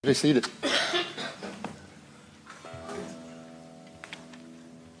Be seated.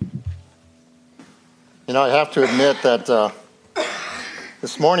 I have to admit that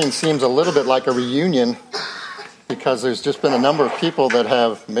this morning seems a little bit like a reunion because there's just been a number of people that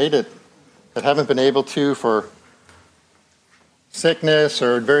have made it that haven't been able to for sickness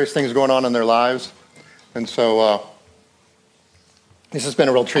or various things going on in their lives. And so this has been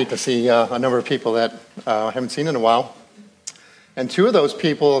a real treat to see a number of people that I haven't seen in a while. And two of those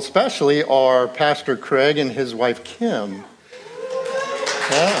people especially are Pastor Craig and his wife Kim.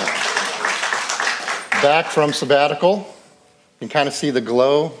 Yeah. Back from sabbatical. You can kind of see the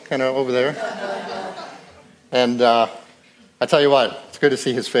glow kind of over there. And I tell you what, it's good to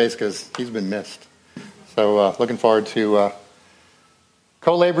see his face because he's been missed. So looking forward to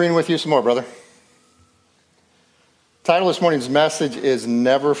co-laboring with you some more, brother. The title of this morning's message is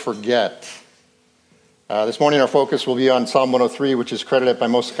Never Forget. This morning our focus will be on Psalm 103, which is credited by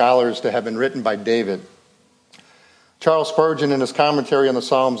most scholars to have been written by David. Charles Spurgeon, in his commentary on the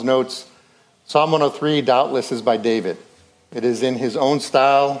Psalms, notes, Psalm 103 doubtless is by David. It is in his own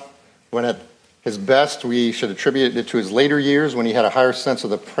style. When at his best, we should attribute it to his later years when he had a higher sense of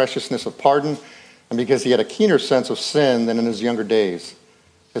the preciousness of pardon and because he had a keener sense of sin than in his younger days.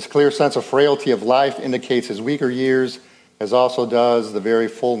 His clear sense of frailty of life indicates his weaker years, as also does the very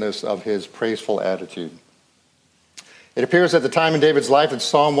fullness of his praiseful attitude. It appears at the time in David's life that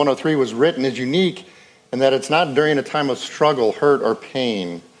Psalm 103 was written is unique in that it's not during a time of struggle, hurt, or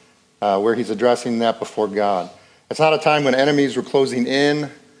pain where he's addressing that before God. It's not a time when enemies were closing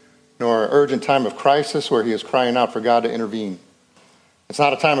in, nor an urgent time of crisis where he is crying out for God to intervene. It's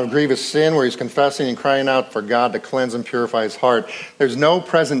not a time of grievous sin where he's confessing and crying out for God to cleanse and purify his heart. There's no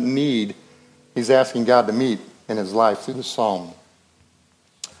present need he's asking God to meet in his life through the psalm.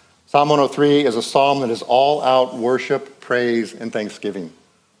 Psalm 103 is a psalm that is all out worship, praise, and thanksgiving.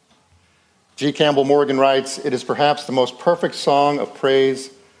 G. Campbell Morgan writes, it is perhaps the most perfect song of praise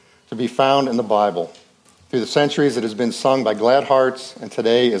to be found in the Bible. Through the centuries it has been sung by glad hearts, and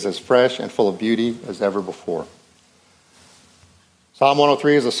today is as fresh and full of beauty as ever before. Psalm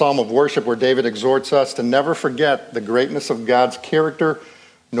 103 is a psalm of worship where David exhorts us to never forget the greatness of God's character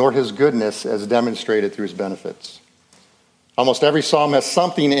nor his goodness as demonstrated through his benefits. Almost every psalm has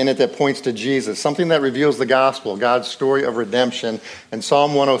something in it that points to Jesus, something that reveals the gospel, God's story of redemption, and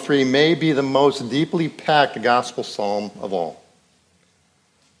Psalm 103 may be the most deeply packed gospel psalm of all.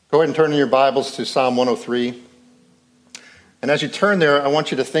 Go ahead and turn in your Bibles to Psalm 103. And as you turn there, I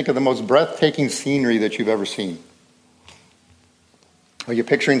want you to think of the most breathtaking scenery that you've ever seen. Are you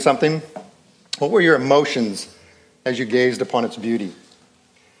picturing something? What were your emotions as you gazed upon its beauty?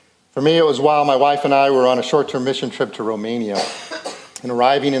 For me, it was while my wife and I were on a short-term mission trip to Romania and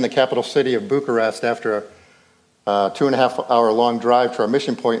arriving in the capital city of Bucharest after a 2.5-hour-long drive to our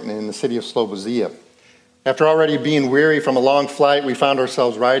mission point in the city of Slobozia. After already being weary from a long flight, we found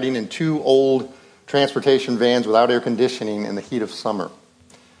ourselves riding in two old transportation vans without air conditioning in the heat of summer.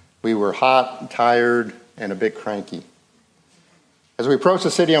 We were hot, tired, and a bit cranky. As we approached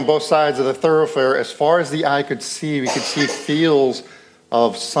the city on both sides of the thoroughfare, as far as the eye could see, we could see fields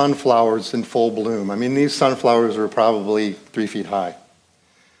of sunflowers in full bloom. I mean, these sunflowers were probably 3 feet high.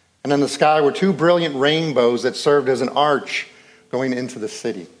 And in the sky were two brilliant rainbows that served as an arch going into the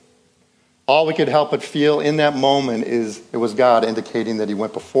city. All we could help but feel in that moment is it was God indicating that he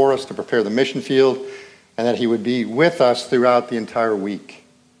went before us to prepare the mission field and that he would be with us throughout the entire week.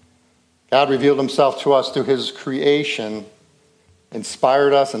 God revealed himself to us through his creation,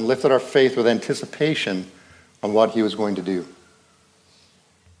 inspired us and lifted our faith with anticipation on what he was going to do.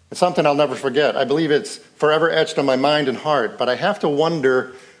 It's something I'll never forget. I believe it's forever etched on my mind and heart, but I have to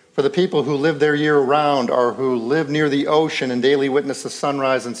wonder for the people who live there year-round or who live near the ocean and daily witness the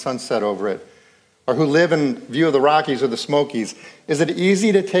sunrise and sunset over it, or who live in view of the Rockies or the Smokies, is it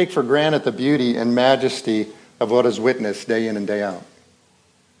easy to take for granted the beauty and majesty of what is witnessed day in and day out?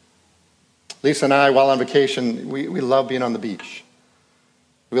 Lisa and I, while on vacation, we love being on the beach.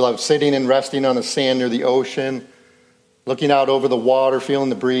 We love sitting and resting on the sand near the ocean, looking out over the water,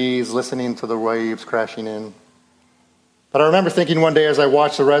 feeling the breeze, listening to the waves crashing in. But I remember thinking one day as I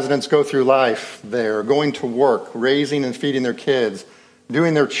watched the residents go through life there, going to work, raising and feeding their kids,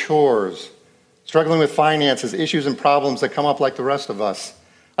 doing their chores, struggling with finances, issues and problems that come up like the rest of us.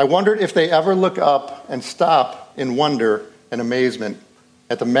 I wondered if they ever look up and stop in wonder and amazement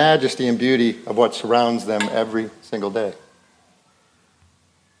at the majesty and beauty of what surrounds them every single day.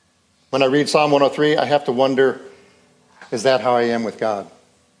 When I read Psalm 103, I have to wonder, is that how I am with God?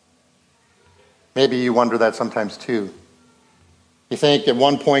 Maybe you wonder that sometimes too. You think at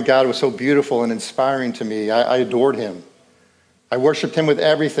one point God was so beautiful and inspiring to me. I adored him. I worshiped him with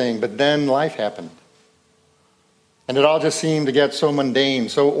everything, but then life happened. And it all just seemed to get so mundane,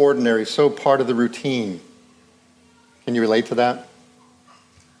 so ordinary, so part of the routine. Can you relate to that?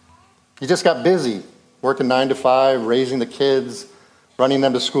 You just got busy, working 9 to 5, raising the kids, running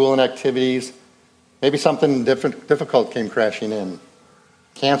them to school and activities. Maybe something difficult came crashing in.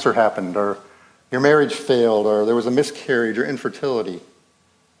 Cancer happened, or your marriage failed, or there was a miscarriage or infertility.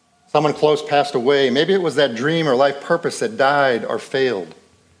 Someone close passed away. Maybe it was that dream or life purpose that died or failed.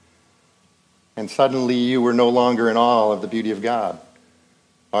 And suddenly you were no longer in awe of the beauty of God,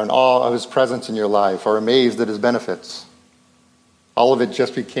 or in awe of his presence in your life, or amazed at his benefits. All of it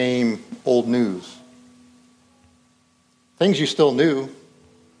just became old news. Things you still knew,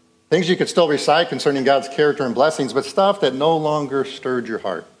 things you could still recite concerning God's character and blessings, but stuff that no longer stirred your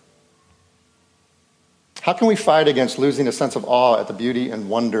heart. How can we fight against losing a sense of awe at the beauty and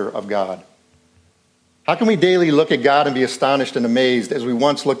wonder of God? How can we daily look at God and be astonished and amazed as we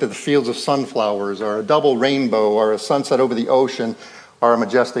once looked at the fields of sunflowers, or a double rainbow, or a sunset over the ocean, or a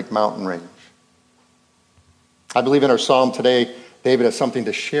majestic mountain range? I believe in our psalm today, David has something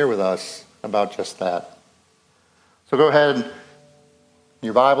to share with us about just that. So go ahead, in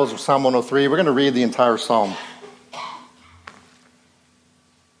your Bibles, Psalm 103. We're going to read the entire psalm.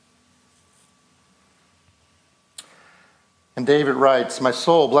 And David writes, "My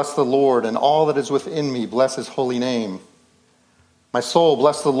soul, bless the Lord, and all that is within me, bless his holy name. My soul,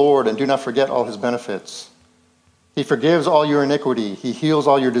 bless the Lord, and do not forget all his benefits. He forgives all your iniquity. He heals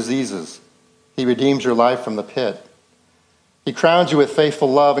all your diseases. He redeems your life from the pit. He crowns you with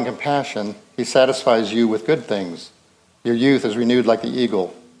faithful love and compassion. He satisfies you with good things. Your youth is renewed like the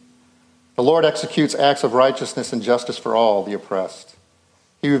eagle. The Lord executes acts of righteousness and justice for all the oppressed.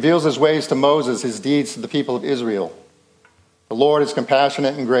 He reveals his ways to Moses, his deeds to the people of Israel. The Lord is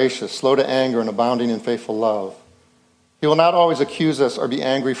compassionate and gracious, slow to anger and abounding in faithful love. He will not always accuse us or be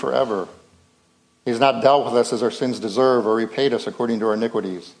angry forever. He has not dealt with us as our sins deserve or repaid us according to our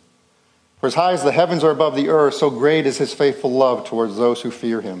iniquities. For as high as the heavens are above the earth, so great is his faithful love towards those who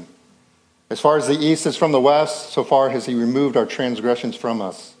fear him. As far as the east is from the west, so far has he removed our transgressions from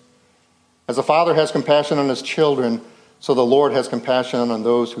us. As a father has compassion on his children, so the Lord has compassion on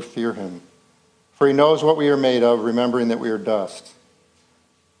those who fear him. For he knows what we are made of, remembering that we are dust.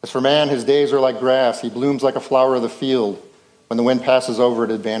 As for man, his days are like grass. He blooms like a flower of the field. When the wind passes over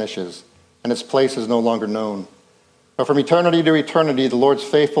it, it vanishes, and its place is no longer known. But from eternity to eternity, the Lord's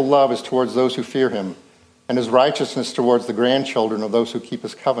faithful love is towards those who fear him, and his righteousness towards the grandchildren of those who keep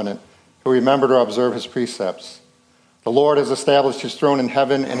his covenant, who remember to observe his precepts. The Lord has established his throne in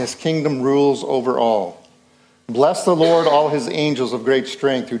heaven, and his kingdom rules over all. Bless the Lord, all his angels of great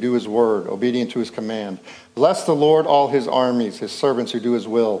strength who do his word, obedient to his command. Bless the Lord, all his armies, his servants who do his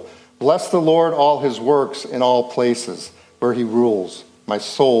will. Bless the Lord, all his works in all places where he rules. My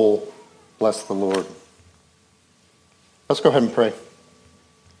soul, bless the Lord." Let's go ahead and pray.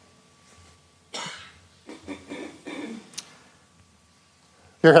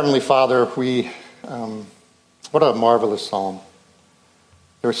 Dear Heavenly Father, what a marvelous psalm.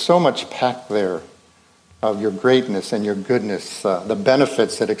 There's so much packed there of your greatness and your goodness, the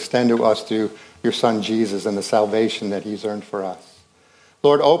benefits that extend to us through your Son Jesus and the salvation that he's earned for us.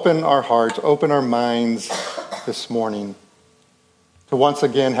 Lord, open our hearts, open our minds this morning to once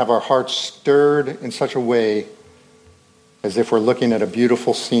again have our hearts stirred in such a way as if we're looking at a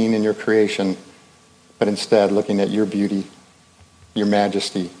beautiful scene in your creation, but instead looking at your beauty, your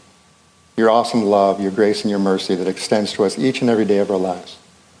majesty, your awesome love, your grace and your mercy that extends to us each and every day of our lives.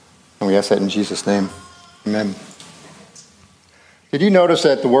 And we ask that in Jesus' name. Amen. Did you notice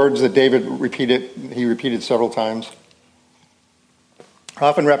that the words that David he repeated several times?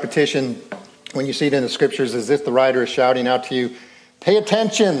 Often repetition, when you see it in the scriptures, is as if the writer is shouting out to you, pay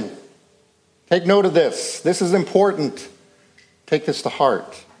attention, take note of this. This is important. Take this to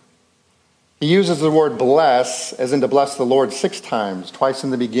heart. He uses the word bless, as in to bless the Lord 6 times, twice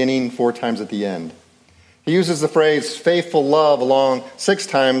in the beginning, 4 times at the end. He uses the phrase faithful love 6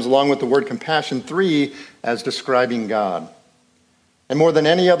 times, along with the word compassion 3, as describing God. And more than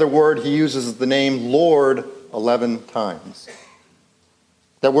any other word, he uses the name Lord 11 times.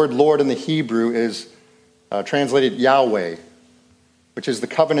 That word Lord in the Hebrew is translated Yahweh, which is the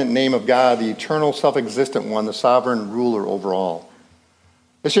covenant name of God, the eternal self-existent one, the sovereign ruler over all.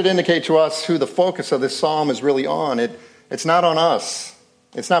 This should indicate to us who the focus of this psalm is really on. It's not on us.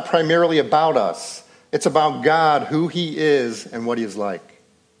 It's not primarily about us. It's about God, who he is, and what he is like.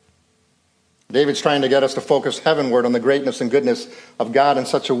 David's trying to get us to focus heavenward on the greatness and goodness of God in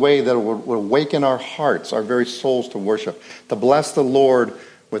such a way that it will awaken our hearts, our very souls to worship, to bless the Lord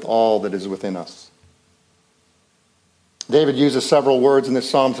with all that is within us. David uses several words in this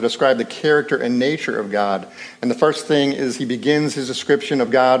psalm to describe the character and nature of God. And the first thing is he begins his description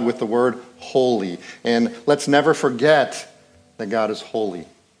of God with the word holy. And let's never forget that God is holy.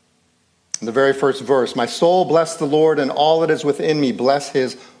 In the very first verse, my soul bless the Lord, and all that is within me bless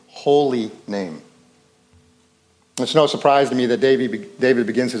his holy name. It's no surprise to me that David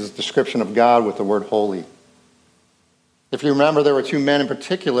begins his description of God with the word holy. If you remember, there were two men in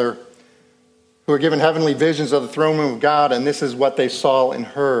particular who were given heavenly visions of the throne room of God, and this is what they saw and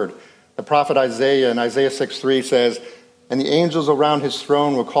heard. The prophet Isaiah in Isaiah 6:3 says, and the angels around his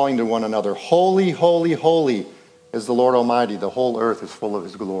throne were calling to one another, holy, holy, holy is the Lord Almighty. The whole earth is full of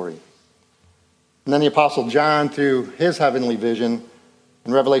his glory. And then the Apostle John, through his heavenly vision,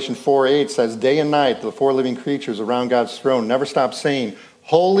 in Revelation 4:8 says, day and night, the four living creatures around God's throne never stop saying,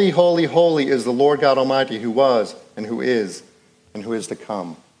 holy, holy, holy is the Lord God Almighty, who was and who is to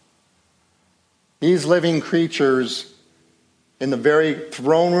come. These living creatures in the very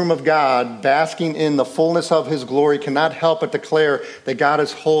throne room of God, basking in the fullness of his glory, cannot help but declare that God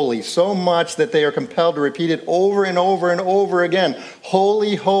is holy, so much that they are compelled to repeat it over and over and over again.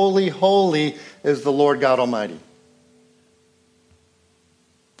 Holy, holy, holy is the Lord God Almighty.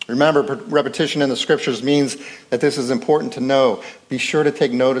 Remember, repetition in the scriptures means that this is important to know. Be sure to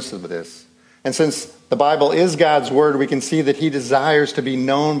take notice of this. And since the Bible is God's word, we can see that he desires to be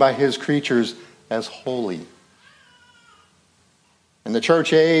known by his creatures as holy. In the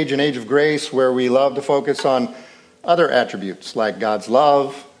church age, an age of grace where we love to focus on other attributes like God's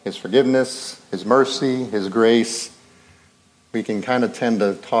love, his forgiveness, his mercy, his grace, we can kind of tend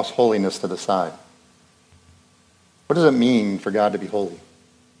to toss holiness to the side. What does it mean for God to be holy?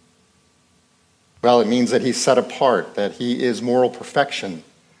 Well, it means that he's set apart, that he is moral perfection,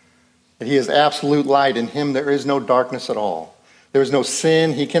 that he is absolute light. In him there is no darkness at all. There is no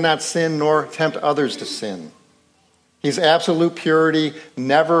sin. He cannot sin nor tempt others to sin. He's absolute purity.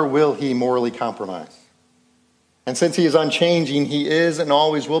 Never will he morally compromise. And since he is unchanging, he is and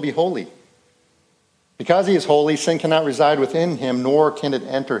always will be holy. Because he is holy, sin cannot reside within him, nor can it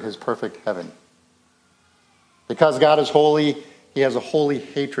enter his perfect heaven. Because God is holy, he has a holy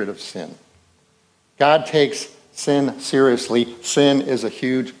hatred of sin. God takes sin seriously. Sin is a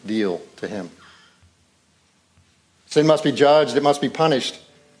huge deal to him. Sin must be judged. It must be punished.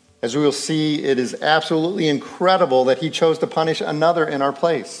 As we will see, it is absolutely incredible that he chose to punish another in our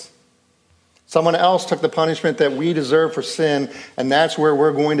place. Someone else took the punishment that we deserve for sin, and that's where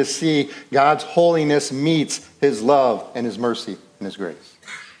we're going to see God's holiness meets his love and his mercy and his grace.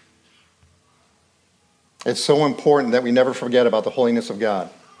 It's so important that we never forget about the holiness of God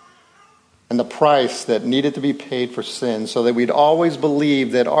and the price that needed to be paid for sin, so that we'd always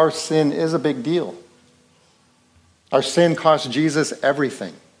believe that our sin is a big deal. Our sin cost Jesus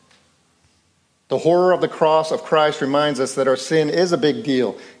everything. The horror of the cross of Christ reminds us that our sin is a big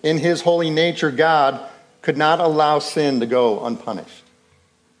deal. In his holy nature, God could not allow sin to go unpunished.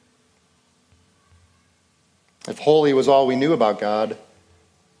 If holy was all we knew about God,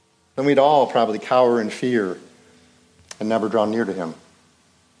 then we'd all probably cower in fear and never draw near to him.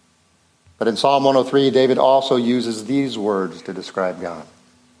 But in Psalm 103, David also uses these words to describe God.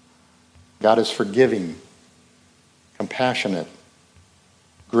 God is forgiving, compassionate,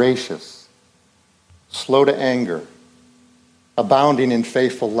 gracious, slow to anger, abounding in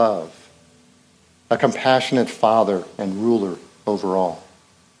faithful love, a compassionate father and ruler over all.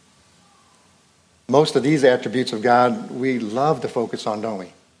 Most of these attributes of God we love to focus on, don't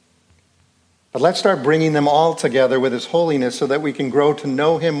we? But let's start bringing them all together with his holiness so that we can grow to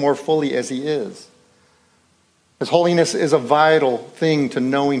know him more fully as he is. His holiness is a vital thing to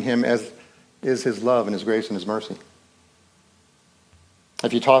knowing him, as is his love and his grace and his mercy.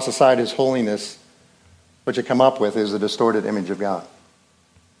 If you toss aside his holiness, what you come up with is a distorted image of God.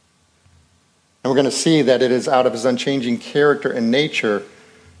 And we're going to see that it is out of his unchanging character and nature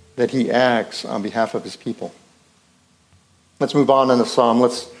that he acts on behalf of his people. Let's move on in the psalm.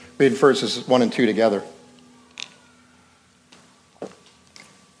 Let's read verses 1 and 2 together.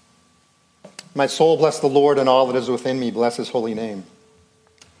 My soul bless the Lord, and all that is within me bless his holy name.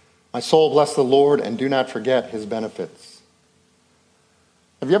 My soul bless the Lord, and do not forget his benefits.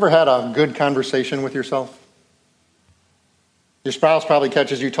 Have you ever had a good conversation with yourself? Your spouse probably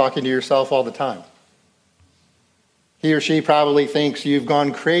catches you talking to yourself all the time. He or she probably thinks you've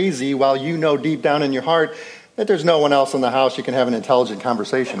gone crazy, while you know deep down in your heart that there's no one else in the house you can have an intelligent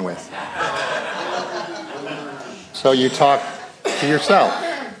conversation with. So you talk to yourself.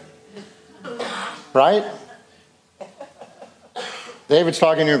 Right? David's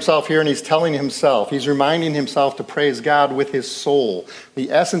talking to himself here, and he's telling himself, he's reminding himself to praise God with his soul. The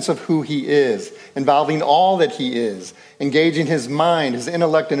essence of who he is involving all that he is, engaging his mind, his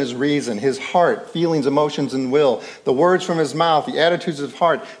intellect and his reason, his heart, feelings, emotions, and will, the words from his mouth, the attitudes of his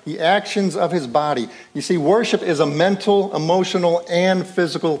heart, the actions of his body. You see, worship is a mental, emotional, and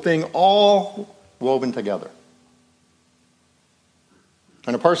physical thing, all woven together.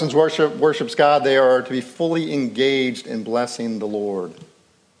 When a person's worships God, they are to be fully engaged in blessing the Lord.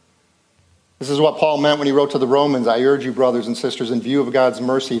 This is what Paul meant when he wrote to the Romans, I urge you, brothers and sisters, in view of God's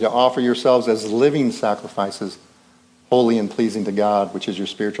mercy, to offer yourselves as living sacrifices, holy and pleasing to God, which is your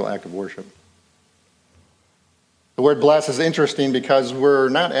spiritual act of worship. The word bless is interesting because we're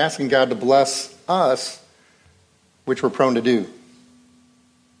not asking God to bless us, which we're prone to do.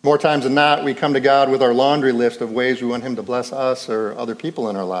 More times than not, we come to God with our laundry list of ways we want him to bless us or other people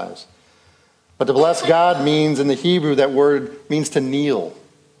in our lives. But to bless God means, in the Hebrew, that word means to kneel.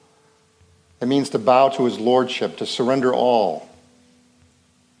 It means to bow to his lordship, to surrender all.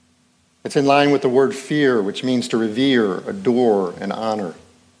 It's in line with the word fear, which means to revere, adore, and honor.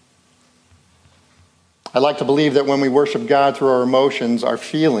 I like to believe that when we worship God through our emotions, our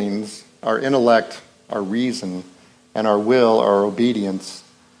feelings, our intellect, our reason, and our will, our obedience,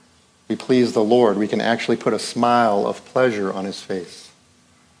 we please the Lord. We can actually put a smile of pleasure on his face.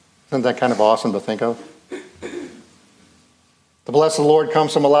 Isn't that kind of awesome to think of? To bless the Lord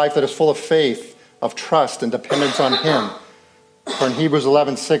comes from a life that is full of faith, of trust, and dependence on him. For in Hebrews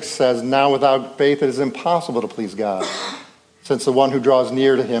 11:6 says, now without faith it is impossible to please God, since the one who draws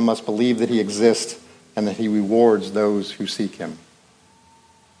near to him must believe that he exists and that he rewards those who seek him.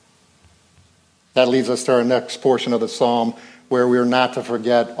 That leads us to our next portion of the psalm, where we are not to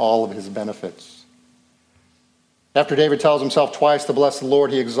forget all of his benefits. After David tells himself twice to bless the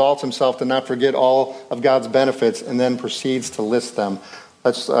Lord, he exalts himself to not forget all of God's benefits and then proceeds to list them.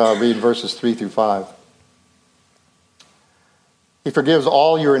 Let's read verses 3 through 5. He forgives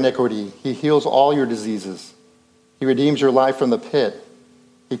all your iniquity. He heals all your diseases. He redeems your life from the pit.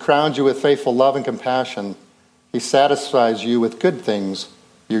 He crowns you with faithful love and compassion. He satisfies you with good things.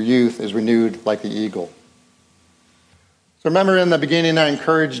 Your youth is renewed like the eagle. So remember in the beginning I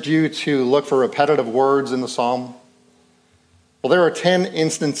encouraged you to look for repetitive words in the psalm? Well, there are 10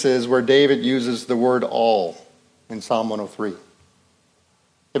 instances where David uses the word all in Psalm 103.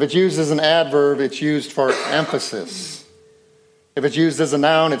 If it's used as an adverb, it's used for emphasis. If it's used as a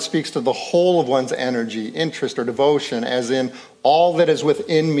noun, it speaks to the whole of one's energy, interest, or devotion, as in, all that is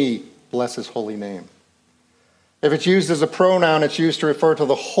within me, bless his holy name. If it's used as a pronoun, it's used to refer to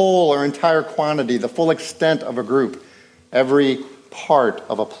the whole or entire quantity, the full extent of a group, every part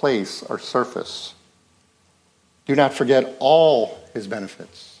of a place or surface. Do not forget all his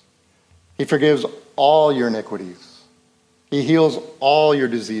benefits. He forgives all your iniquities. He heals all your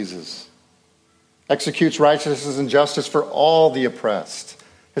diseases. Executes righteousness and justice for all the oppressed.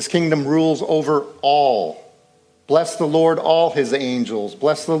 His kingdom rules over all. Bless the Lord, all his angels.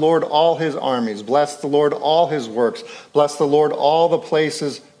 Bless the Lord, all his armies. Bless the Lord, all his works. Bless the Lord, all the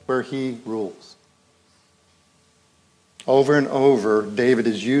places where he rules. Over and over, David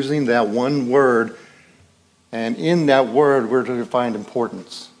is using that one word, and in that word, we're to find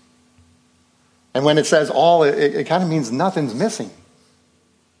importance. And when it says all, it kind of means nothing's missing.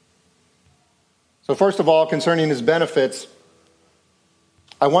 So first of all, concerning his benefits,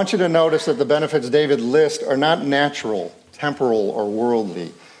 I want you to notice that the benefits David lists are not natural, temporal, or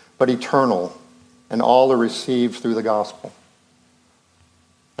worldly, but eternal, and all are received through the gospel.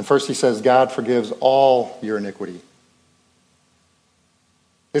 And first he says, God forgives all your iniquity.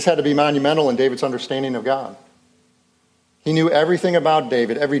 This had to be monumental in David's understanding of God. He knew everything about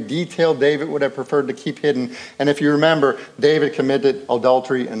David, every detail David would have preferred to keep hidden. And if you remember, David committed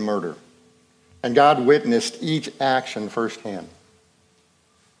adultery and murder. And God witnessed each action firsthand.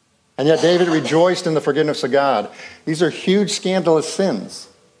 And yet David rejoiced in the forgiveness of God. These are huge, scandalous sins.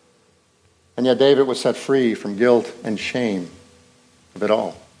 And yet David was set free from guilt and shame of it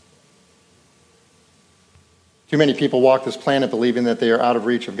all. Too many people walk this planet believing that they are out of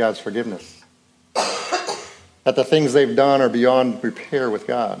reach of God's forgiveness. That the things they've done are beyond repair with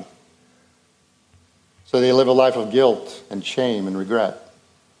God. So they live a life of guilt and shame and regret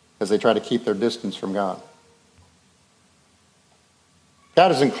as they try to keep their distance from God.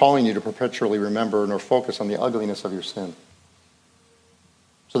 God isn't calling you to perpetually remember nor focus on the ugliness of your sin,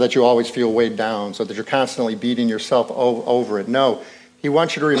 so that you always feel weighed down, so that you're constantly beating yourself over it. No, he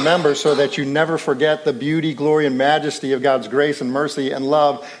wants you to remember so that you never forget the beauty, glory, and majesty of God's grace and mercy and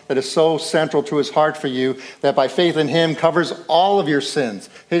love that is so central to his heart for you, that by faith in him covers all of your sins.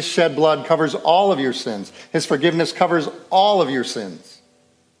 His shed blood covers all of your sins. His forgiveness covers all of your sins.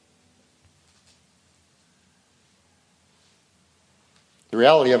 The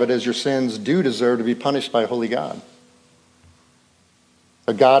reality of it is your sins do deserve to be punished by a holy God.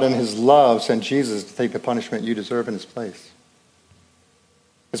 But God in his love sent Jesus to take the punishment you deserve in his place.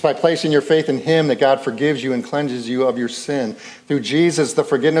 It's by placing your faith in him that God forgives you and cleanses you of your sin. Through Jesus, the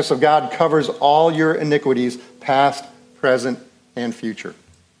forgiveness of God covers all your iniquities, past, present, and future.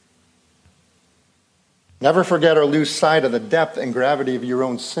 Never forget or lose sight of the depth and gravity of your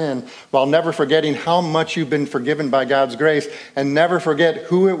own sin, while never forgetting how much you've been forgiven by God's grace, and never forget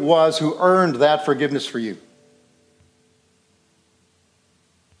who it was who earned that forgiveness for you.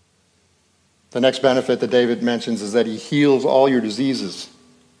 The next benefit that David mentions is that he heals all your diseases.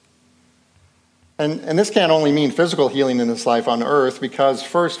 And this can't only mean physical healing in this life on earth, because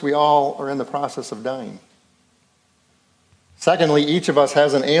first, we all are in the process of dying. Secondly, each of us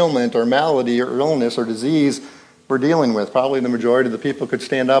has an ailment or malady or illness or disease we're dealing with. Probably the majority of the people could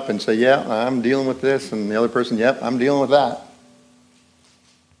stand up and say, yeah, I'm dealing with this, and the other person, yep, I'm dealing with that.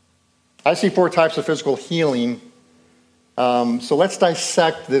 I see 4 types of physical healing. So let's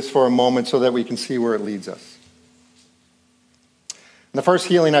dissect this for a moment so that we can see where it leads us. And the first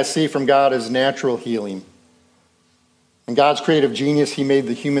healing I see from God is natural healing. In God's creative genius, he made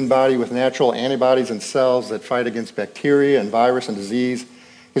the human body with natural antibodies and cells that fight against bacteria and virus and disease.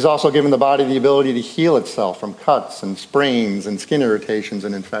 He's also given the body the ability to heal itself from cuts and sprains and skin irritations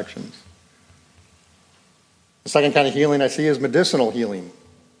and infections. The second kind of healing I see is medicinal healing.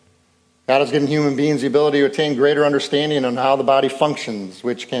 God has given human beings the ability to attain greater understanding on how the body functions,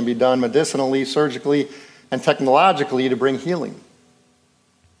 which can be done medicinally, surgically, and technologically to bring healing.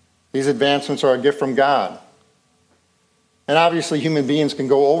 These advancements are a gift from God. And obviously, human beings can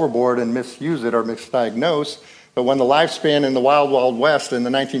go overboard and misuse it or misdiagnose. But when the lifespan in the Wild Wild West in the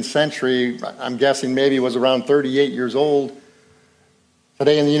 19th century, I'm guessing maybe was around 38 years old,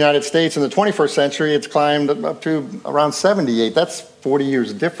 today in the United States in the 21st century, it's climbed up to around 78. That's 40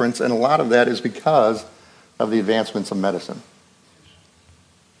 years difference, and a lot of that is because of the advancements of medicine.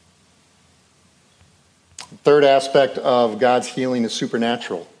 The third aspect of God's healing is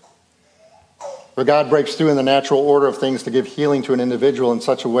supernatural, where God breaks through in the natural order of things to give healing to an individual in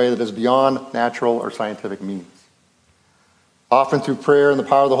such a way that is beyond natural or scientific means. Often through prayer and the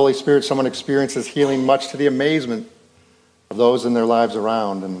power of the Holy Spirit, someone experiences healing much to the amazement of those in their lives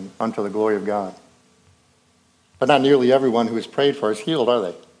around and unto the glory of God. But not nearly everyone who is prayed for is healed, are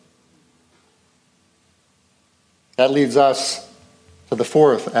they? That leads us to the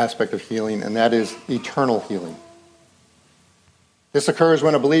fourth aspect of healing, and that is eternal healing. This occurs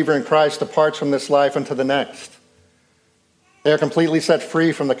when a believer in Christ departs from this life into the next. They are completely set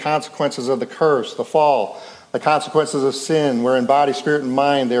free from the consequences of the curse, the fall, the consequences of sin, where in body, spirit, and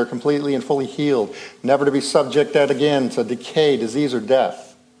mind they are completely and fully healed, never to be subjected again to decay, disease, or death.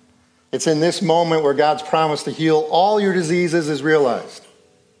 It's in this moment where God's promise to heal all your diseases is realized.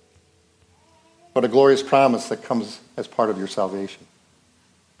 What a glorious promise that comes as part of your salvation.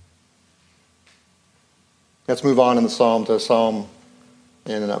 Let's move on in the psalm to Psalm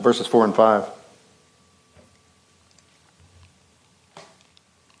in verses 4 and 5.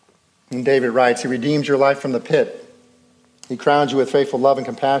 And David writes, he redeems your life from the pit. He crowns you with faithful love and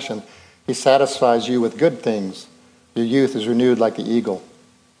compassion. He satisfies you with good things. Your youth is renewed like the eagle.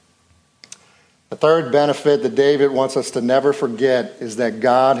 The third benefit that David wants us to never forget is that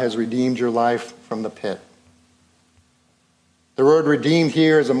God has redeemed your life from the pit. The word redeemed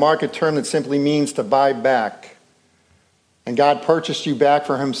here is a market term that simply means to buy back. And God purchased you back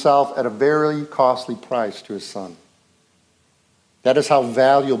for himself at a very costly price to his son. That is how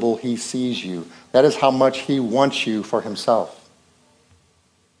valuable he sees you. That is how much he wants you for himself.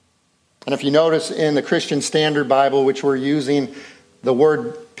 And if you notice in the Christian Standard Bible, which we're using, the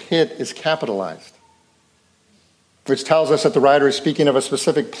word pit is capitalized, which tells us that the writer is speaking of a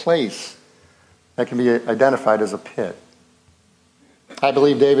specific place that can be identified as a pit. I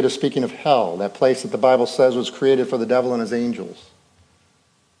believe David is speaking of hell, that place that the Bible says was created for the devil and his angels.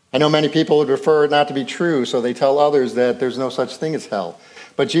 I know many people would prefer it not to be true, so they tell others that there's no such thing as hell.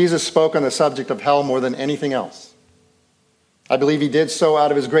 But Jesus spoke on the subject of hell more than anything else. I believe he did so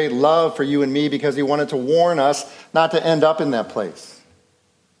out of his great love for you and me because he wanted to warn us not to end up in that place.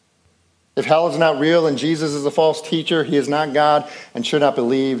 If hell is not real and Jesus is a false teacher, he is not God and should not be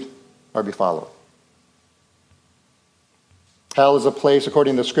believed or be followed. Hell is a place,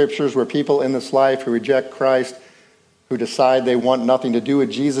 according to the scriptures, where people in this life who reject Christ, who decide they want nothing to do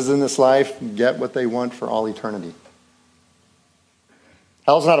with Jesus in this life, get what they want for all eternity.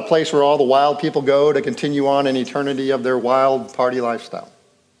 Hell's not a place where all the wild people go to continue on in eternity of their wild party lifestyle.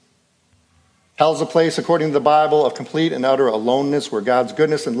 Hell's a place, according to the Bible, of complete and utter aloneness where God's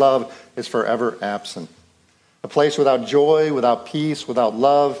goodness and love is forever absent. a place without joy, without peace, without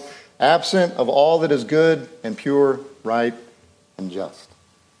love, absent of all that is good and pure, right, and just.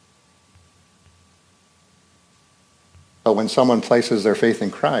 But when someone places their faith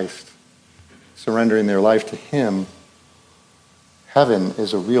in Christ, surrendering their life to Him, heaven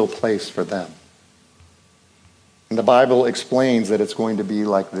is a real place for them. And the Bible explains that it's going to be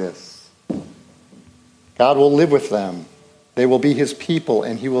like this. God will live with them. They will be His people,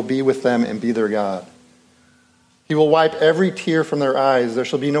 and He will be with them and be their God. He will wipe every tear from their eyes. There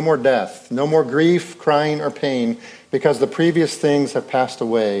shall be no more death, no more grief, crying, or pain, because the previous things have passed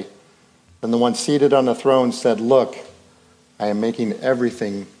away. Then the one seated on the throne said, "Look, I am making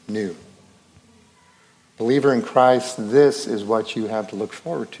everything new." Believer in Christ, this is what you have to look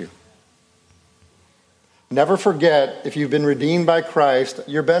forward to. Never forget, if you've been redeemed by Christ,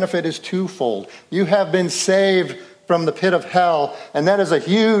 your benefit is twofold. You have been saved from the pit of hell, and that is a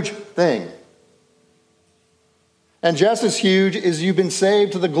huge thing. And just as huge is you've been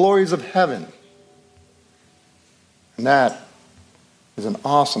saved to the glories of heaven. And that is an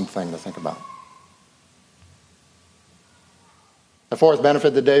awesome thing to think about. The fourth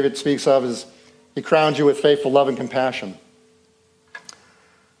benefit that David speaks of is He crowns you with faithful love and compassion.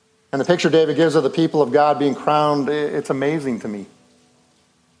 And the picture David gives of the people of God being crowned, it's amazing to me.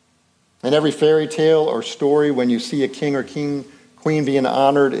 In every fairy tale or story, when you see a king or queen being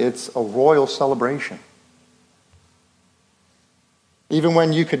honored, it's a royal celebration. Even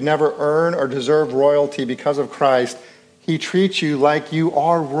when you could never earn or deserve royalty because of Christ, He treats you like you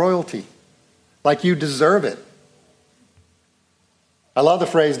are royalty, like you deserve it. I love the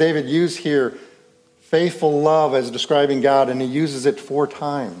phrase David used here, faithful love, as describing God, and he uses it 4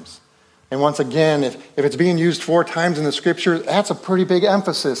 times. And once again, if it's being used 4 times in the Scripture, that's a pretty big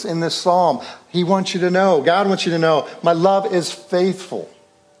emphasis in this psalm. He wants you to know, God wants you to know, my love is faithful.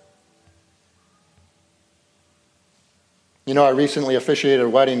 You know, I recently officiated a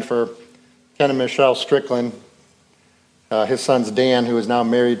wedding for Ken and Michelle Strickland, his son's Dan, who is now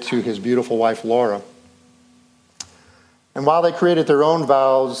married to his beautiful wife, Laura. And while they created their own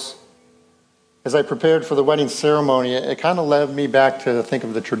vows, as I prepared for the wedding ceremony, it kind of led me back to think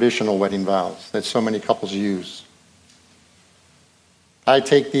of the traditional wedding vows that so many couples use. I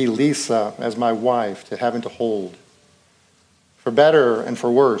take thee, Lisa, as my wife to have and to hold, for better and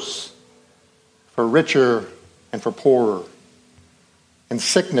for worse, for richer and for poorer, in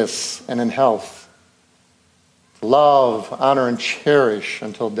sickness and in health, to love, honor, and cherish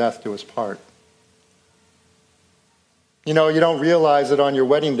until death do us part. You know, you don't realize it on your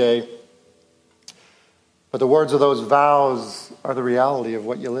wedding day, but the words of those vows are the reality of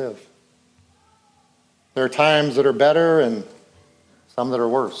what you live. There are times that are better and some that are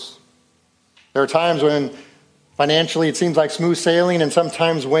worse. There are times when financially it seems like smooth sailing, and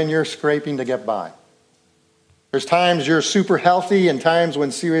sometimes when you're scraping to get by. There's times you're super healthy and times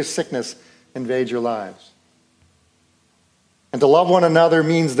when serious sickness invades your lives. And to love one another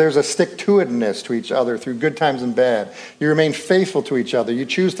means there's a stick-to-itness to each other through good times and bad. You remain faithful to each other. You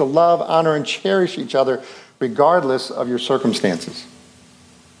choose to love, honor, and cherish each other regardless of your circumstances.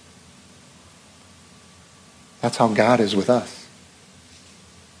 That's how God is with us.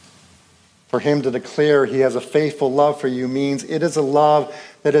 For Him to declare He has a faithful love for you means it is a love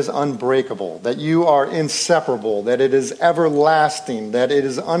that is unbreakable, that you are inseparable, that it is everlasting, that it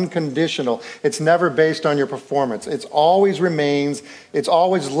is unconditional. It's never based on your performance. It always remains. It's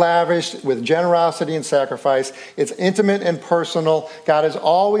always lavished with generosity and sacrifice. It's intimate and personal. God is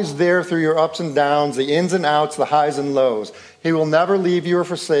always there through your ups and downs, the ins and outs, the highs and lows. He will never leave you or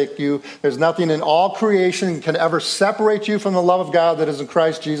forsake you. There's nothing in all creation can ever separate you from the love of God that is in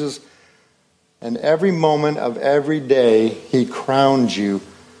Christ Jesus. And every moment of every day, He crowns you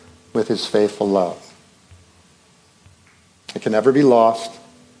with His faithful love. It can never be lost.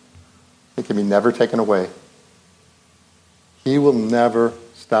 It can be never taken away. He will never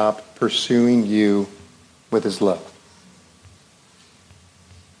stop pursuing you with His love.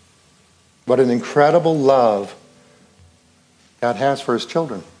 What an incredible love God has for His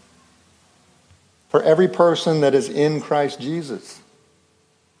children. For every person that is in Christ Jesus.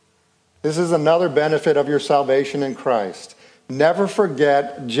 This is another benefit of your salvation in Christ. Never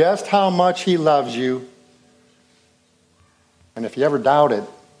forget just how much He loves you. And if you ever doubt it,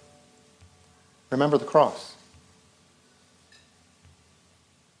 remember the cross.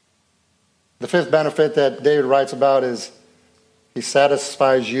 The fifth benefit that David writes about is He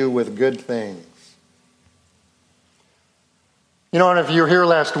satisfies you with good things. You know, and if you were here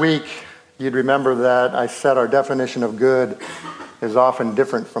last week, you'd remember that I said our definition of good is often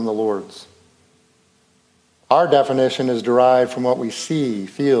different from the Lord's. Our definition is derived from what we see,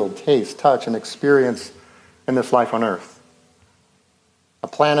 feel, taste, touch, and experience in this life on earth. A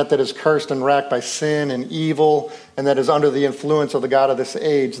planet that is cursed and racked by sin and evil, and that is under the influence of the god of this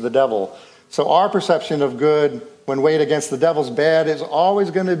age, the devil. So our perception of good, when weighed against the devil's bad, is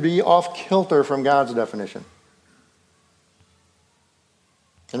always going to be off kilter from God's definition.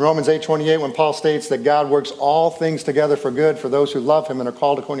 In Romans 8:28, when Paul states that God works all things together for good for those who love him and are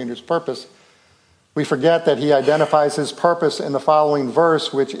called according to his purpose, we forget that he identifies his purpose in the following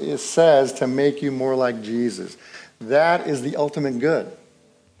verse, which says to make you more like Jesus. That is the ultimate good.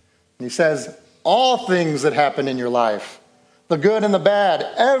 And he says, all things that happen in your life, the good and the bad,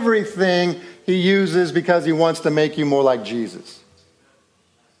 everything he uses because he wants to make you more like Jesus.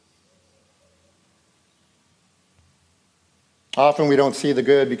 Often we don't see the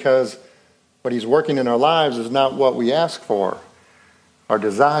good because what he's working in our lives is not what we ask for, or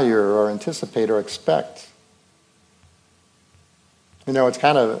desire, or anticipate, or expect. You know, it's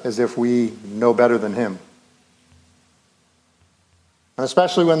kind of as if we know better than him. And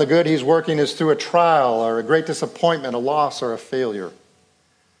especially when the good he's working is through a trial, or a great disappointment, a loss, or a failure.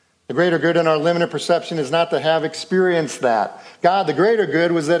 The greater good in our limited perception is not to have experienced that. God, the greater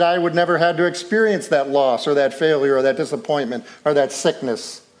good was that I would never have to experience that loss, or that failure, or that disappointment, or that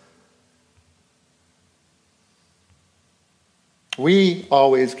sickness. We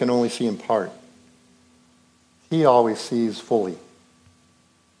always can only see in part. He always sees fully.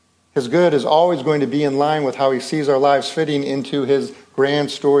 His good is always going to be in line with how he sees our lives fitting into his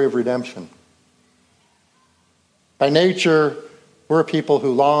grand story of redemption. By nature, we're people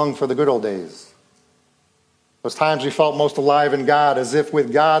who long for the good old days. Those times we felt most alive in God, as if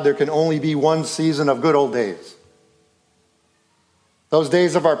with God there can only be one season of good old days. Those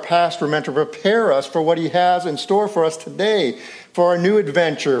days of our past were meant to prepare us for what he has in store for us today, for our new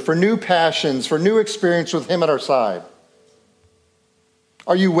adventure, for new passions, for new experience with him at our side.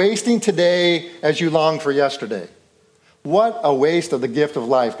 Are you wasting today as you long for yesterday? What a waste of the gift of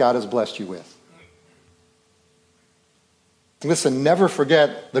life God has blessed you with. Listen, never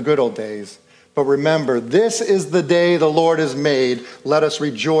forget the good old days, but remember, this is the day the Lord has made. Let us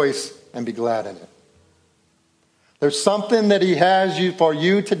rejoice and be glad in it. There's something that he has for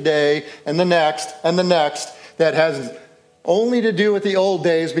you today and the next that has only to do with the old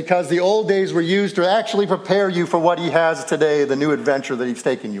days, because the old days were used to actually prepare you for what he has today, the new adventure that he's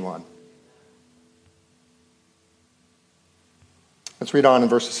taking you on. Let's read on in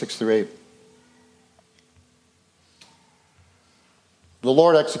verses 6 through 8. The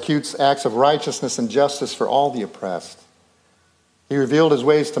Lord executes acts of righteousness and justice for all the oppressed. He revealed his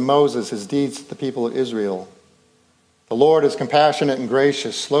ways to Moses, his deeds to the people of Israel. The Lord is compassionate and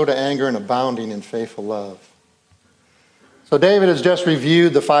gracious, slow to anger and abounding in faithful love. So David has just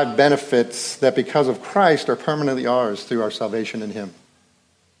reviewed the 5 benefits that because of Christ are permanently ours through our salvation in him.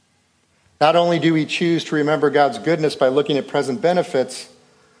 Not only do we choose to remember God's goodness by looking at present benefits,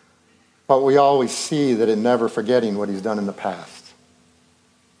 but we always see that in never forgetting what he's done in the past.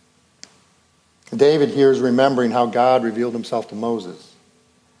 David here is remembering how God revealed himself to Moses.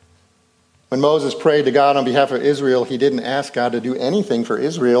 When Moses prayed to God on behalf of Israel, he didn't ask God to do anything for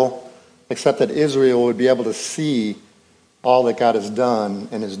Israel except that Israel would be able to see all that God has done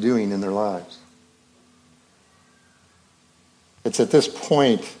and is doing in their lives. It's at this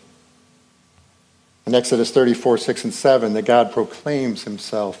point in Exodus 34, 6 and 7 that God proclaims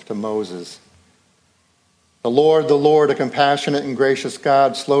himself to Moses. The Lord, a compassionate and gracious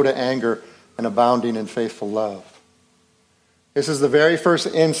God, slow to anger and abounding in faithful love. This is the very first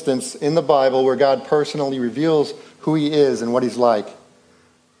instance in the Bible where God personally reveals who he is and what he's like.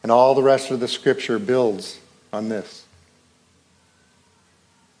 And all the rest of the scripture builds on this.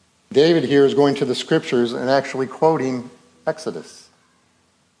 David here is going to the scriptures and actually quoting Exodus.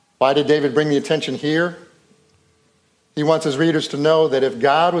 Why did David bring the attention here? He wants his readers to know that if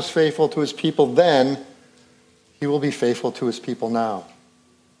God was faithful to his people then, he will be faithful to his people now.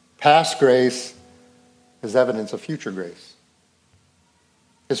 Past grace is evidence of future grace.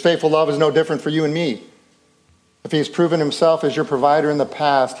 His faithful love is no different for you and me. If he has proven himself as your provider in the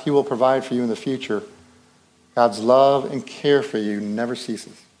past, he will provide for you in the future. God's love and care for you never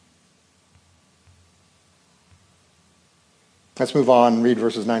ceases. Let's move on and read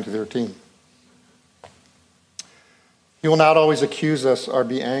verses 9 to 13. He will not always accuse us or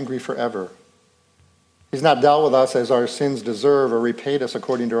be angry forever. He's not dealt with us as our sins deserve or repaid us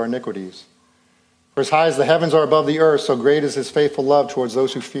according to our iniquities. For as high as the heavens are above the earth, so great is his faithful love towards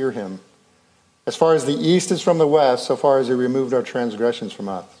those who fear him. As far as the east is from the west, so far as he removed our transgressions from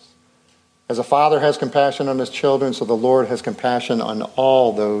us. As a father has compassion on his children, so the Lord has compassion on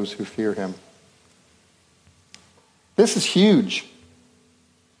all those who fear him. This is huge.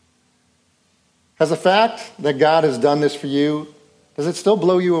 Has the fact that God has done this for you, does it still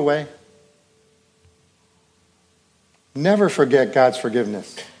blow you away? Never forget God's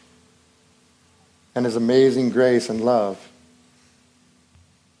forgiveness and his amazing grace and love.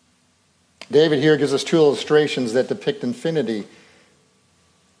 David here gives us two illustrations that depict infinity.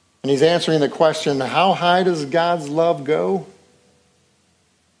 And he's answering the question, how high does God's love go?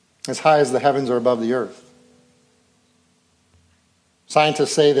 As high as the heavens are above the earth.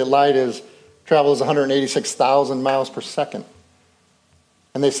 Scientists say that light travels 186,000 miles per second.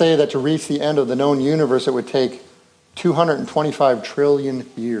 And they say that to reach the end of the known universe, it would take 225 trillion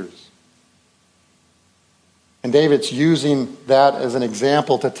years. And David's using that as an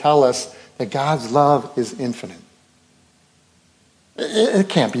example to tell us that God's love is infinite. It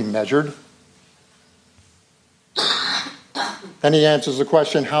can't be measured. Then he answers the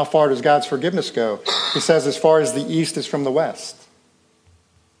question, how far does God's forgiveness go? He says, as far as the east is from the west.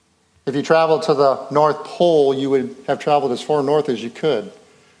 If you traveled to the North Pole, you would have traveled as far north as you could.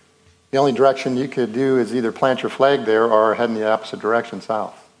 The only direction you could do is either plant your flag there or head in the opposite direction,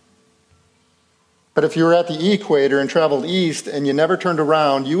 south. But if you were at the equator and traveled east and you never turned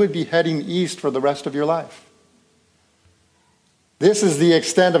around, you would be heading east for the rest of your life. This is the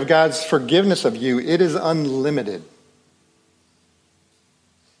extent of God's forgiveness of you. It is unlimited.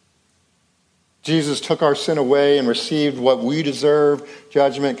 Jesus took our sin away and received what we deserve,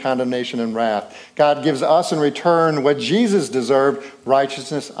 judgment, condemnation, and wrath. God gives us in return what Jesus deserved,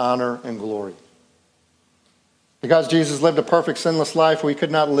 righteousness, honor, and glory. Because Jesus lived a perfect sinless life we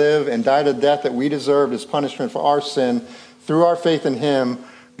could not live and died a death that we deserved as punishment for our sin, through our faith in him,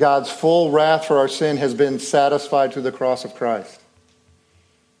 God's full wrath for our sin has been satisfied through the cross of Christ.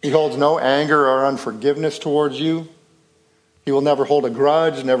 He holds no anger or unforgiveness towards you. He will never hold a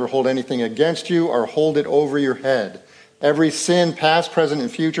grudge, never hold anything against you, or hold it over your head. Every sin, past, present, and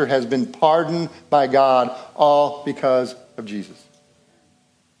future, has been pardoned by God, all because of Jesus.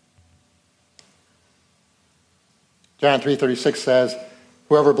 John 3:36 says,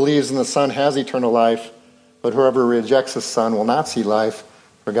 whoever believes in the Son has eternal life, but whoever rejects the Son will not see life,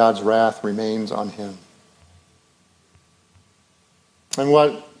 for God's wrath remains on him. And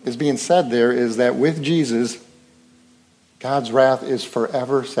what is being said there is that with Jesus, God's wrath is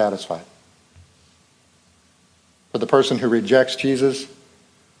forever satisfied. For the person who rejects Jesus,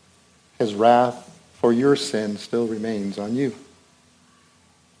 his wrath for your sin still remains on you.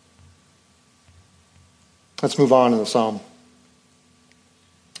 Let's move on in the Psalm.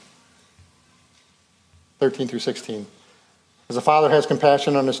 13 through 16. As a father has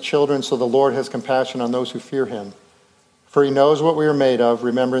compassion on his children, so the Lord has compassion on those who fear him. For he knows what we are made of,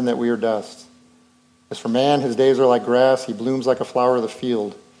 remembering that we are dust. As for man, his days are like grass. He blooms like a flower of the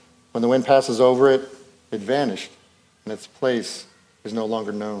field. When the wind passes over it, it vanished, and its place is no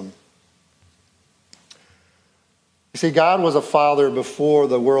longer known. You see, God was a father before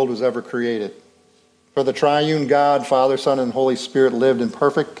the world was ever created. For the triune God, Father, Son, and Holy Spirit lived in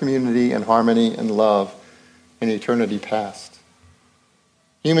perfect community and harmony and love in eternity past.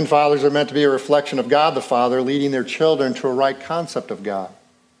 Human fathers are meant to be a reflection of God the Father, leading their children to a right concept of God.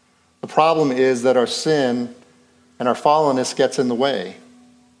 The problem is that our sin and our fallenness gets in the way.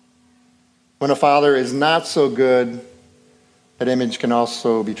 When a father is not so good, that image can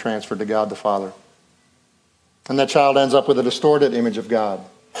also be transferred to God the Father. And that child ends up with a distorted image of God.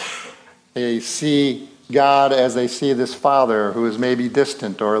 They see God as they see this father who is maybe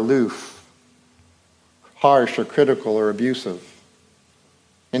distant or aloof, harsh or critical or abusive,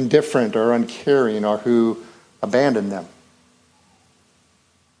 indifferent or uncaring, or who abandoned them.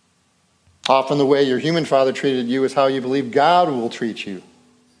 Often the way your human father treated you is how you believe God will treat you.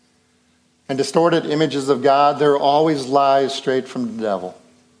 And distorted images of God, they're always lies straight from the devil.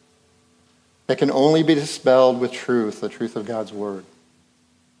 That can only be dispelled with truth, the truth of God's word.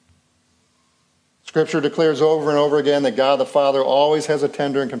 Scripture declares over and over again that God the Father always has a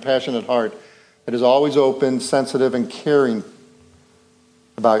tender and compassionate heart that is always open, sensitive, and caring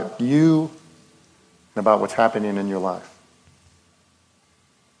about you and about what's happening in your life.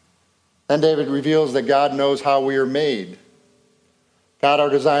 Then David reveals that God knows how we are made. God, our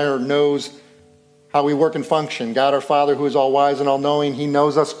designer, knows how we work and function. God, our Father, who is all wise and all knowing, he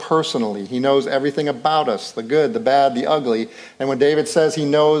knows us personally. He knows everything about us, the good, the bad, the ugly. And when David says he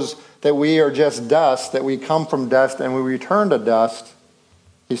knows that we are just dust, that we come from dust and we return to dust,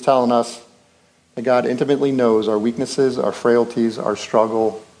 he's telling us that God intimately knows our weaknesses, our frailties, our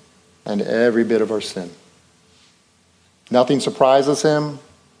struggle, and every bit of our sin. Nothing surprises him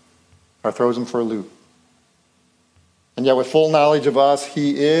or throws him for a loop. And yet with full knowledge of us,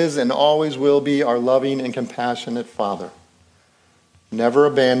 he is and always will be our loving and compassionate Father. Never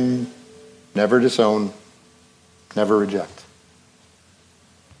abandoned, never disown, never reject.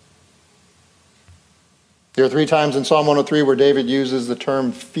 There are 3 times in Psalm 103 where David uses the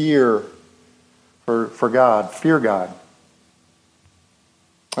term fear for God. Fear God.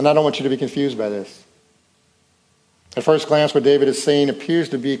 And I don't want you to be confused by this. At first glance, what David is saying appears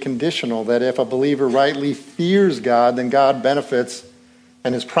to be conditional, that if a believer rightly fears God, then God benefits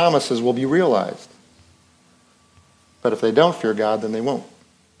and his promises will be realized. But if they don't fear God, then they won't.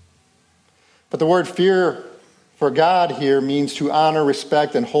 But the word fear for God here means to honor,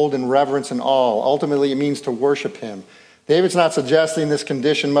 respect, and hold in reverence and awe. Ultimately, it means to worship him. David's not suggesting this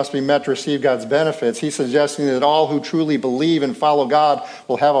condition must be met to receive God's benefits. He's suggesting that all who truly believe and follow God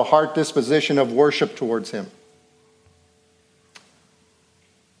will have a heart disposition of worship towards him.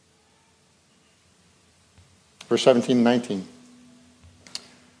 Verse 17 and 19.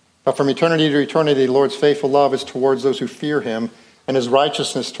 But from eternity to eternity, the Lord's faithful love is towards those who fear him, and his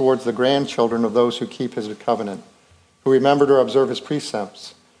righteousness towards the grandchildren of those who keep his covenant, who remember to observe his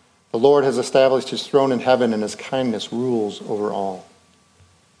precepts. The Lord has established his throne in heaven, and his kindness rules over all.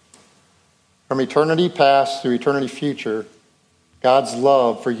 From eternity past through eternity future, God's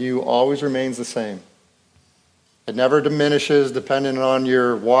love for you always remains the same. It never diminishes depending on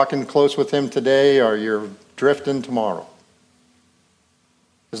your walking close with him today or your drifting tomorrow.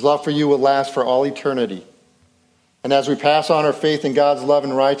 His love for you will last for all eternity. And as we pass on our faith in God's love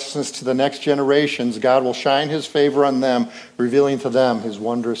and righteousness to the next generations, God will shine his favor on them, revealing to them his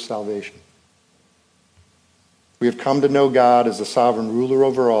wondrous salvation. We have come to know God as the sovereign ruler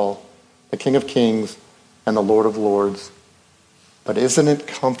over all, the King of kings and the Lord of lords. But isn't it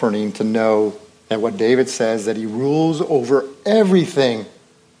comforting to know that what David says, that he rules over everything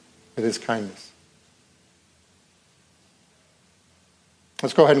with his kindness?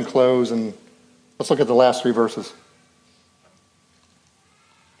 Let's go ahead and close, and let's look at the last 3 verses.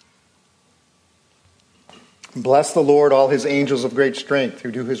 Bless the Lord, all his angels of great strength,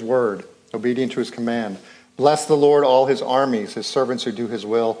 who do his word, obedient to his command. Bless the Lord, all his armies, his servants who do his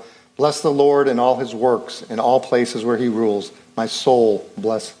will. Bless the Lord in all his works, in all places where he rules. My soul,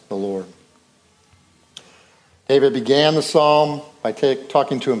 bless the Lord. David began the psalm by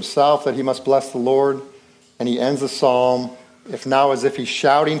talking to himself that he must bless the Lord, and he ends the psalm if now as if he's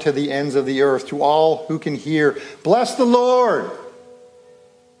shouting to the ends of the earth, to all who can hear, bless the Lord.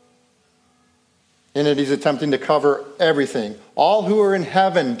 In it, he's attempting to cover everything. All who are in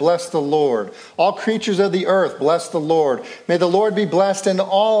heaven, bless the Lord. All creatures of the earth, bless the Lord. May the Lord be blessed in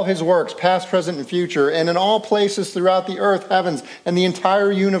all his works, past, present, and future, and in all places throughout the earth, heavens, and the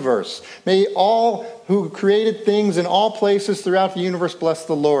entire universe. May all who created things in all places throughout the universe bless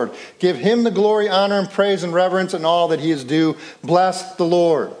the Lord. Give him the glory, honor, and praise, and reverence, and all that he is due. Bless the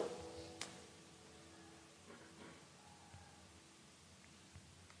Lord.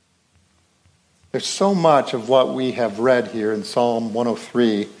 There's so much of what we have read here in Psalm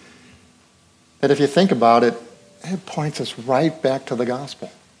 103 that if you think about it, it points us right back to the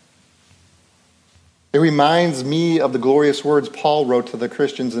gospel. It reminds me of the glorious words Paul wrote to the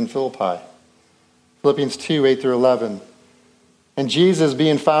Christians in Philippi. Philippians 2, 8 through 11. And Jesus,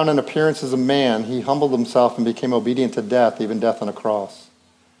 being found in appearance as a man, he humbled himself and became obedient to death, even death on a cross.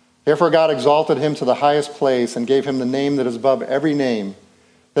 Therefore God exalted him to the highest place and gave him the name that is above every name,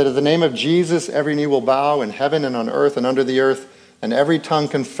 that at the name of Jesus every knee will bow in heaven and on earth and under the earth, and every tongue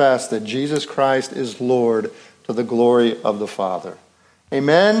confess that Jesus Christ is Lord, to the glory of the Father.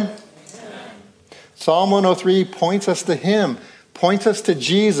 Amen? Amen. Psalm 103 points us to him, points us to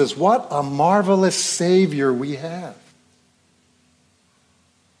Jesus. What a marvelous Savior we have.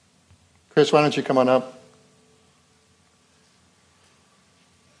 Chris, why don't you come on up?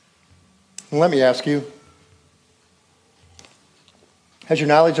 And let me ask you, has your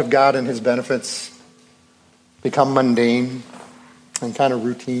knowledge of God and his benefits become mundane and kind of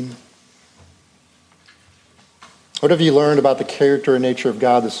routine? What have you learned about the character and nature of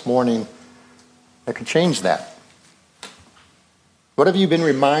God this morning that could change that? What have you been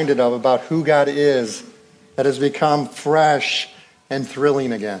reminded of about who God is that has become fresh and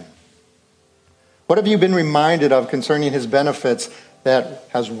thrilling again? What have you been reminded of concerning his benefits that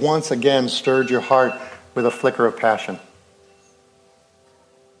has once again stirred your heart with a flicker of passion?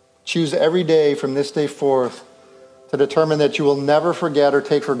 Choose every day from this day forth to determine that you will never forget or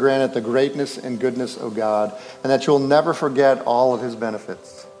take for granted the greatness and goodness of God, and that you will never forget all of his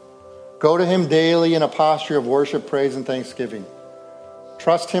benefits. Go to him daily in a posture of worship, praise, and thanksgiving.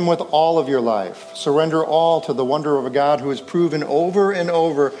 Trust him with all of your life. Surrender all to the wonder of a God who has proven over and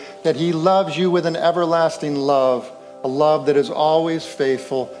over that he loves you with an everlasting love, a love that is always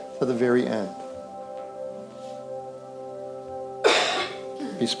faithful to the very end.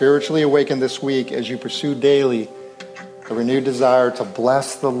 Be spiritually awakened this week as you pursue daily a renewed desire to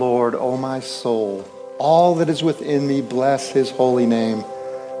bless the Lord, O my soul. All that is within me, bless his holy name,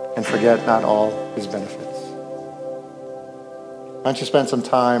 and forget not all his benefits. Why don't you spend some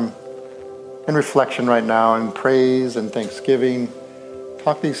time in reflection right now, in praise and thanksgiving.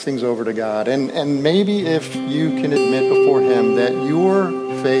 Talk these things over to God. And maybe if you can admit before him that your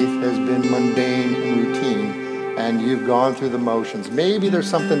faith has been mundane and routine and you've gone through the motions. Maybe there's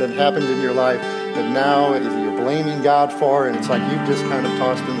something that happened in your life that now you're blaming God for, and it's like you've just kind of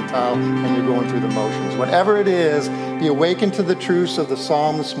tossed in the towel and you're going through the motions. Whatever it is, be awakened to the truths of the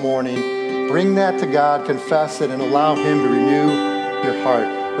psalm this morning. Bring that to God, confess it, and allow him to renew your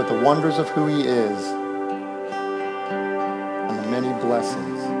heart with the wonders of who he is and the many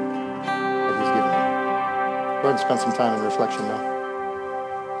blessings that he's given you. Go ahead and spend some time in reflection now.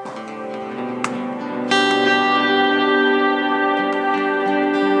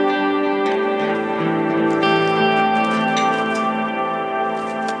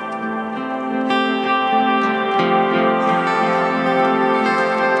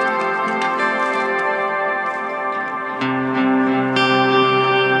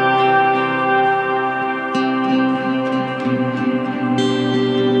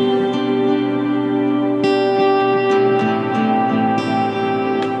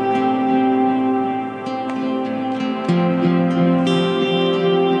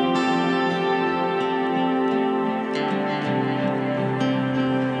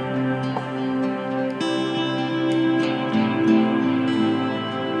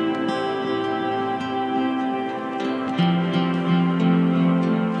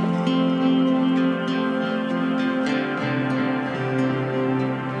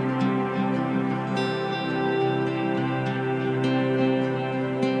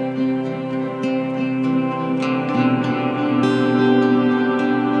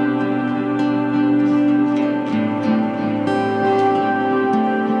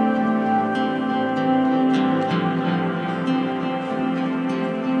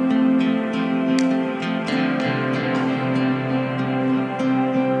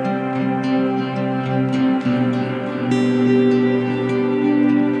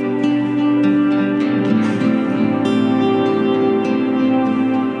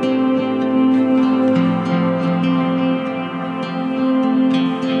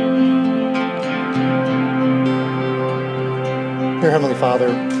 Dear Heavenly Father,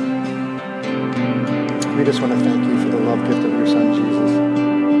 we just want to thank you for the love gift of your Son, Jesus.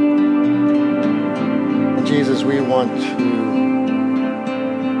 And Jesus, we want to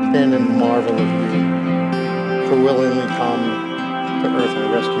stand in marvel of you for willingly come to earth on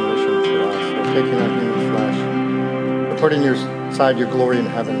a rescue mission for us, for taking on human flesh, for putting aside your glory in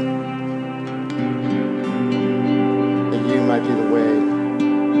heaven, that you might be the way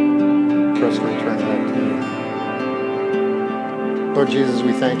for us to return back to you. Lord Jesus,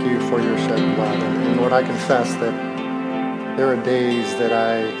 we thank you for your shed blood. And Lord, I confess that there are days that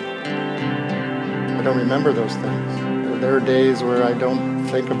I don't remember those things. There are days where I don't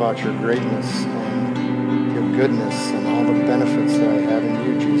think about your greatness and your goodness and all the benefits that I have in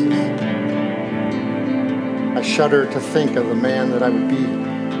you, Jesus. I shudder to think of the man that I would be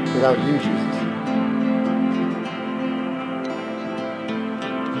without you, Jesus.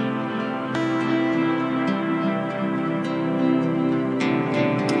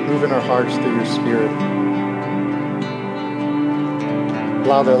 Move in our hearts through your Spirit.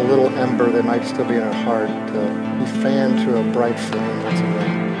 Allow that little ember that might still be in our heart to be fanned to a bright flame once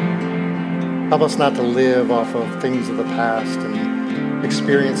again. Help us not to live off of things of the past and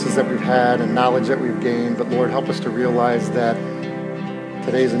experiences that we've had and knowledge that we've gained, but Lord, help us to realize that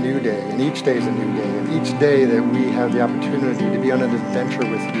today's a new day, and each day is a new day, and each day that we have the opportunity to be on an adventure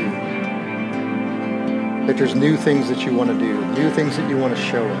with you. That there's new things that you want to do, new things that you want to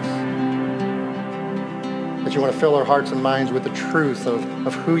show us. That you want to fill our hearts and minds with the truth of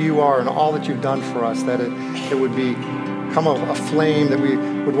who you are and all that you've done for us, that it would become a flame, that we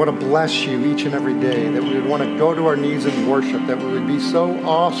would want to bless you each and every day, that we would want to go to our knees and worship, that we would be so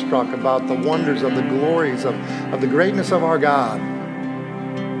awestruck about the wonders of the glories of the greatness of our God,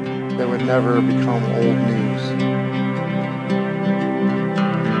 that would never become old news.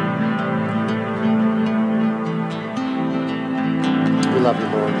 We love you,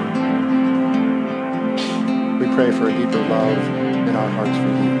 Lord. We pray for a deeper love in our hearts for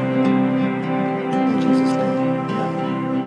you.